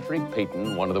 Father Patrick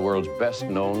Peyton, one of the world's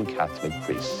best-known Catholic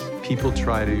priests. People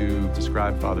try to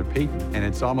describe Father Peyton, and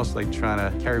it's almost like trying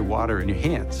to carry water in your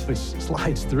hands. It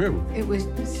slides through. It was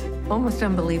almost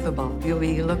unbelievable. You'll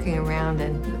be looking around,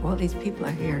 and all these people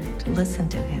are here to listen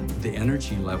to him. The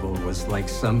energy level was like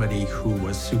somebody who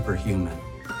was superhuman.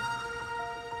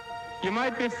 You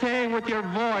might be saying with your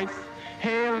voice,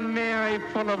 Hail Mary,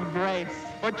 full of grace,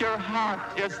 but your heart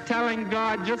is telling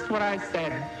God just what I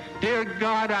said. Dear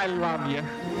God, I love you.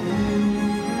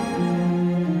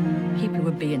 People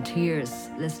would be in tears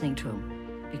listening to him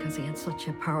because he had such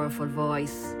a powerful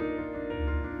voice.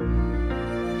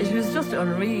 It was just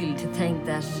unreal to think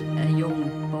that a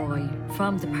young boy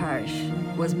from the parish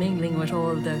was mingling with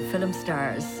all the film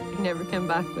stars. He never came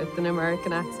back with an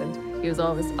American accent. He was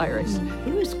always Irish.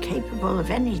 He was capable of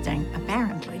anything,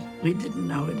 apparently. We didn't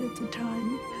know it at the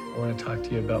time. I want to talk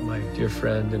to you about my dear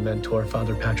friend and mentor,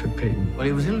 Father Patrick Peyton. Well,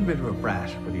 he was a little bit of a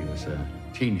brat, but he was a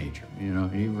teenager. You know,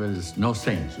 he was no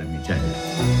saint, let me tell you.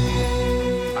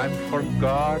 I'm for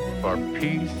God, for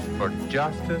peace, for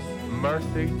justice,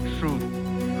 mercy, truth,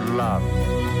 love.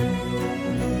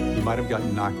 He might have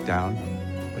gotten knocked down,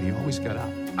 but he always got up.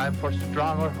 I'm for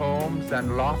stronger homes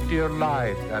and loftier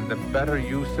lives and the better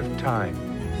use of time.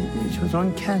 It was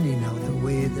uncanny now, the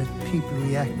way that people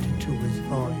reacted to his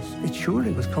voice. It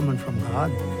surely was coming from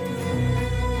God.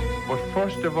 But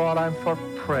first of all, I'm for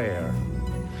prayer,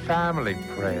 family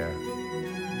prayer.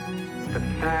 The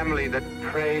family that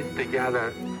prays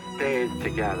together stays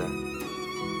together.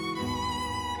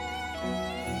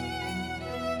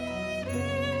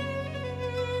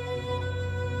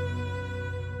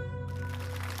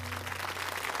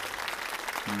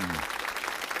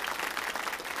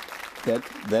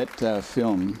 That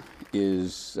film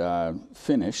is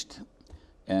finished,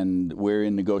 and we're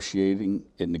in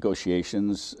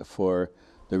negotiations for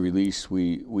the release.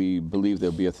 We believe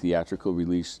there'll be a theatrical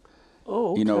release.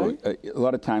 Oh, okay. You know, a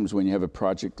lot of times when you have a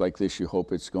project like this, you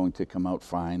hope it's going to come out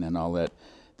fine and all that.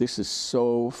 This is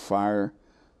so far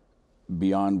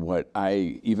beyond what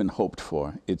I even hoped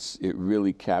for. It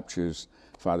really captures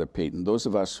Father Peyton. Those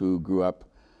of us who grew up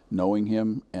knowing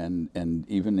him, and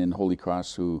even in Holy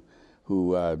Cross who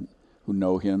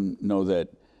know him, know that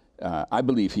I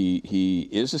believe he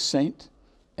is a saint,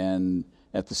 and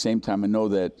at the same time I know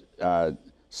that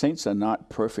saints are not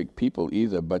perfect people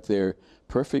either, but they're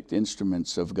perfect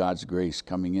instruments of God's grace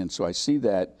coming in. So I see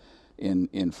that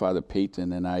in Father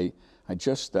Peyton, and I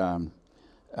just I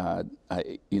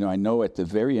know at the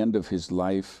very end of his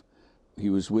life, he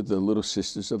was with the Little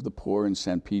Sisters of the Poor in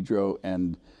San Pedro,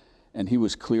 and he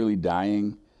was clearly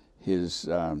dying. His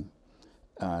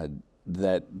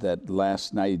that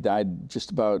last night, he died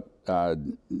just about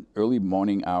early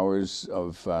morning hours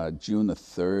of June the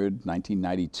 3rd,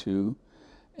 1992,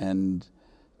 and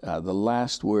the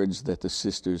last words that the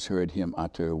sisters heard him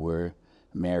utter were,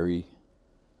 "Mary,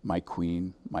 my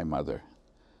queen, my mother."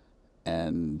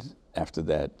 And after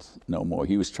that, no more.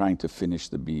 He was trying to finish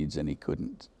the beads, and he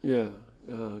couldn't. Yeah.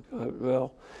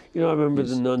 Well, I remember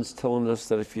the nuns telling us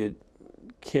that if you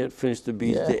can't finish the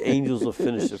beads, the angels will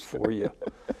finish it for you.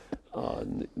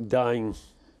 Dying,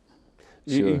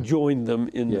 Sure. you joined them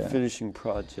in the finishing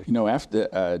project. After,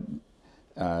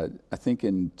 I think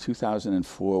in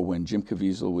 2004, when Jim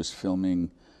Caviezel was filming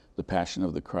The Passion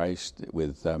of the Christ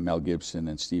with Mel Gibson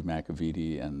and Steve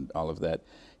McAvity and all of that,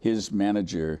 his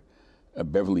manager,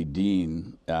 Beverly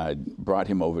Dean, brought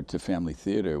him over to Family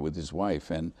Theater with his wife,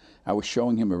 and I was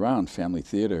showing him around Family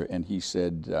Theater, and he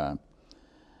said,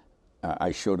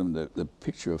 I showed him the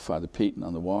picture of Father Peyton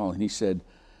on the wall, and he said,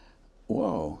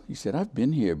 "Whoa," he said, "I've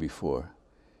been here before."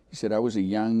 He said, "I was a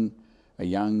young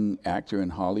actor in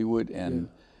Hollywood, and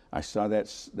I saw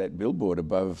that billboard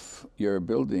above your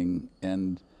building,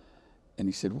 and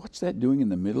he said, 'What's that doing in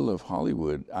the middle of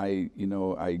Hollywood?' I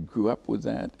grew up with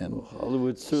that, and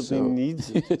Hollywood certainly needs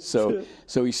it." so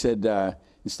he said,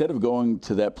 instead of going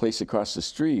to that place across the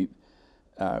street,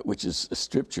 which is a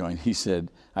strip joint, he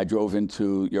said, "I drove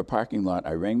into your parking lot,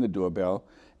 I rang the doorbell,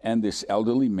 and this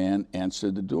elderly man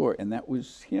answered the door, and that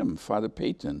was him, Father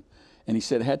Peyton." And he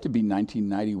said it had to be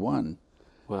 1991.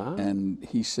 Wow. And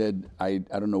he said, I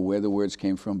don't know where the words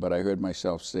came from, but I heard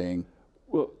myself saying,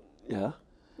 "Well, yeah,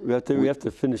 we have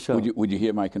to finish up." Would you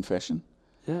hear my confession?"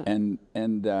 Yeah. And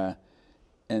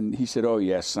he said, "Oh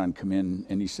yes, son, come in."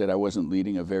 And he said, I wasn't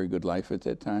leading a very good life at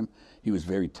that time. He was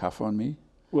very tough on me.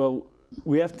 Well,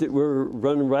 we're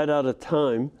running right out of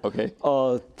time. Okay.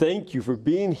 Thank you for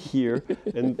being here,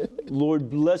 and Lord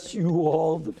bless you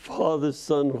all, the Father,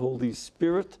 Son, Holy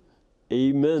Spirit.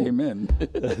 Amen. Amen.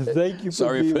 Thank you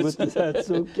for being with us.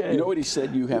 That's okay. You know what he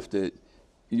said? You have to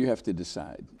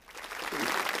decide.